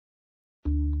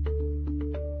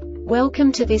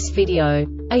Welcome to this video.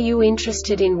 Are you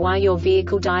interested in why your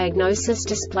vehicle diagnosis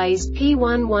displays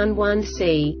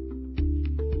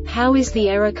P111C? How is the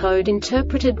error code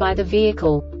interpreted by the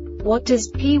vehicle? What does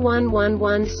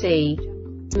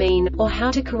P111C mean, or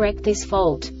how to correct this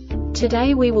fault?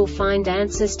 Today we will find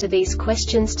answers to these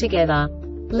questions together.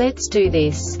 Let's do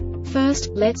this. First,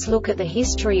 let's look at the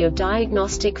history of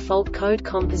diagnostic fault code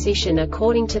composition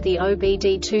according to the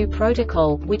OBD2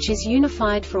 protocol, which is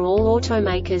unified for all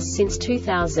automakers since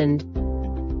 2000.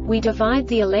 We divide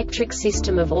the electric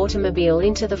system of automobile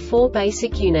into the four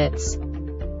basic units: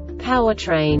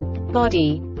 powertrain,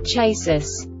 body,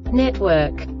 chassis,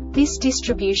 network. This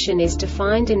distribution is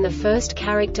defined in the first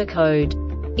character code.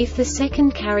 If the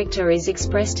second character is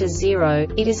expressed as 0,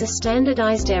 it is a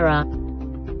standardized error.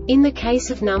 In the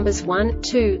case of numbers 1,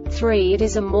 2, 3, it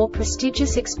is a more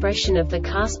prestigious expression of the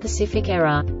car-specific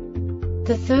error.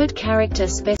 The third character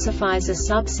specifies a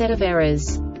subset of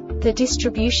errors. The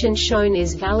distribution shown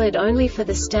is valid only for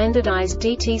the standardized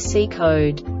DTC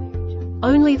code.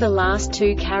 Only the last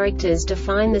two characters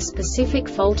define the specific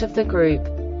fault of the group.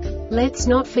 Let's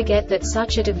not forget that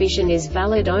such a division is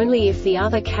valid only if the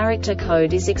other character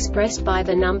code is expressed by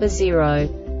the number 0.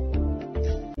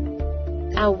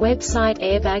 Our website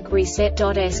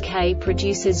airbagreset.sk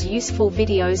produces useful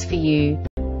videos for you.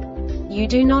 You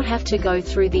do not have to go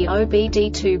through the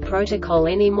OBD2 protocol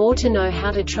anymore to know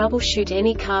how to troubleshoot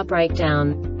any car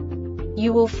breakdown.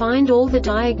 You will find all the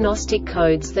diagnostic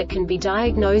codes that can be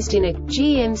diagnosed in a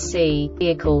GMC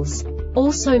vehicles.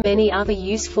 Also many other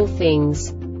useful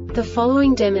things. The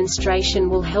following demonstration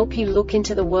will help you look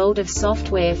into the world of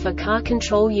software for car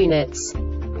control units.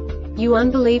 You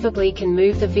unbelievably can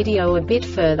move the video a bit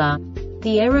further.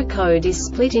 The error code is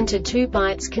split into 2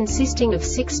 bytes consisting of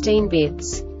 16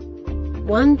 bits.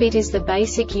 1 bit is the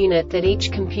basic unit that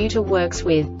each computer works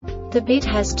with. The bit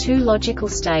has 2 logical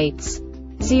states: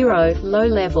 0, low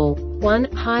level,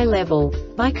 1, high level.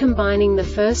 By combining the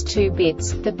first 2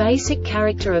 bits, the basic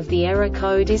character of the error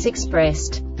code is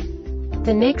expressed.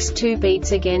 The next 2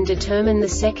 beats again determine the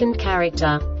second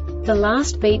character. The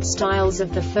last beat styles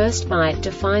of the first byte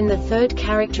define the third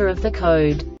character of the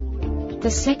code.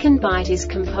 The second byte is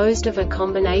composed of a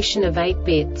combination of 8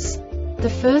 bits.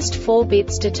 The first 4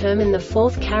 bits determine the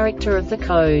fourth character of the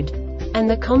code. And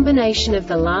the combination of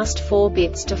the last 4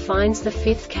 bits defines the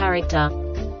fifth character.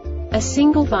 A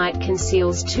single byte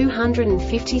conceals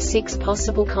 256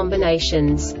 possible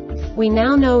combinations. We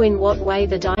now know in what way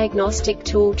the diagnostic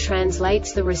tool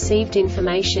translates the received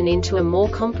information into a more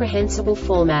comprehensible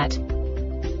format.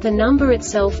 The number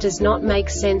itself does not make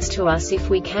sense to us if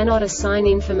we cannot assign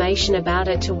information about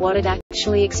it to what it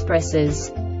actually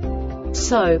expresses.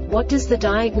 So, what does the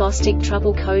diagnostic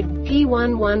trouble code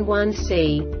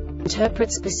P111C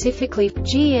interpret specifically for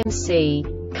GMC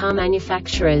car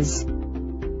manufacturers?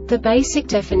 The basic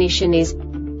definition is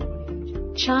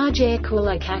charge air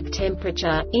cooler CAC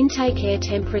temperature, intake air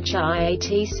temperature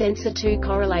IAT sensor 2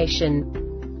 correlation.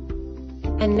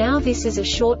 And now this is a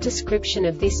short description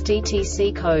of this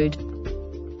DTC code.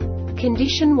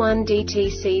 Condition 1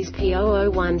 DTCs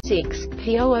P0016,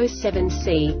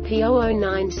 P007C,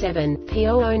 P0097,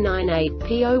 P0098,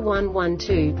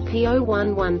 P0112,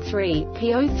 P0113,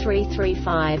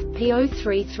 P0335,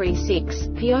 P0336,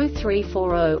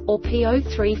 P0340, or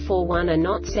P0341 are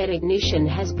not set. Ignition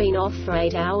has been off for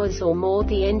 8 hours or more.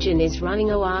 The engine is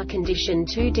running OR. Condition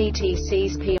 2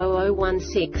 DTCs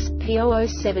P0016,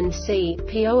 P007C,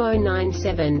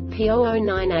 P0097,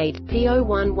 P0098,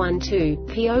 P0112,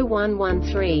 P0113,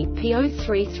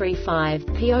 P0335,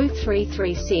 P0336,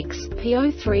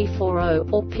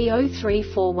 P0340, or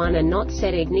P0341 are not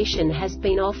set. Ignition has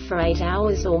been off for 8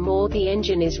 hours or more. The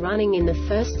engine is running in the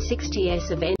first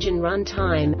 60s of engine run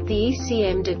time. The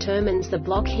ECM determines the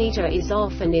block heater is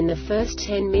off, and in the first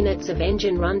 10 minutes of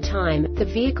engine run time, the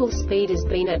vehicle speed has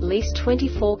been at least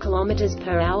 24 km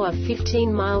per hour,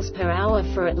 15 miles per hour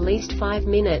for at least 5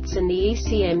 minutes, and the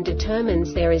ECM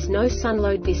determines there is no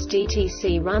Sunload.This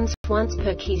DTC runs once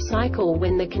per key cycle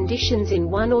when the conditions in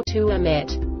 1 or 2 are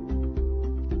met.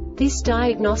 This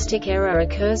diagnostic error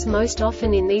occurs most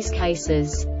often in these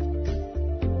cases.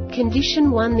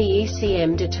 Condition 1 The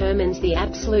ECM determines the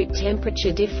absolute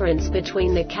temperature difference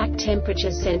between the CAC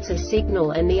temperature sensor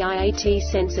signal and the IAT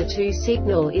sensor 2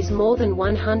 signal is more than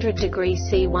 100 degrees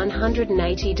C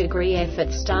 180 degree F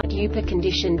at start. UPA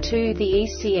Condition 2 The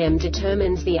ECM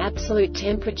determines the absolute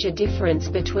temperature difference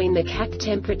between the CAC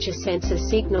temperature sensor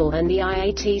signal and the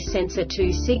IAT sensor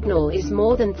 2 signal is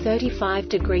more than 35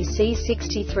 degrees C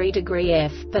 63 degree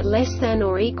F, but less than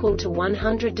or equal to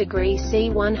 100 degrees C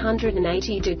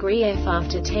 180 degree degree F.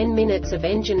 After 10 minutes of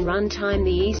engine run time,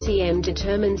 the ECM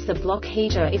determines the block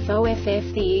heater. If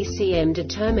OFF, the ECM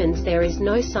determines there is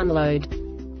no sunload.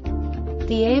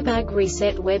 The Airbag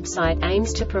Reset website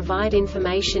aims to provide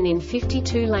information in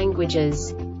 52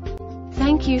 languages.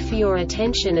 Thank you for your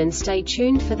attention and stay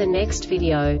tuned for the next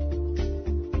video.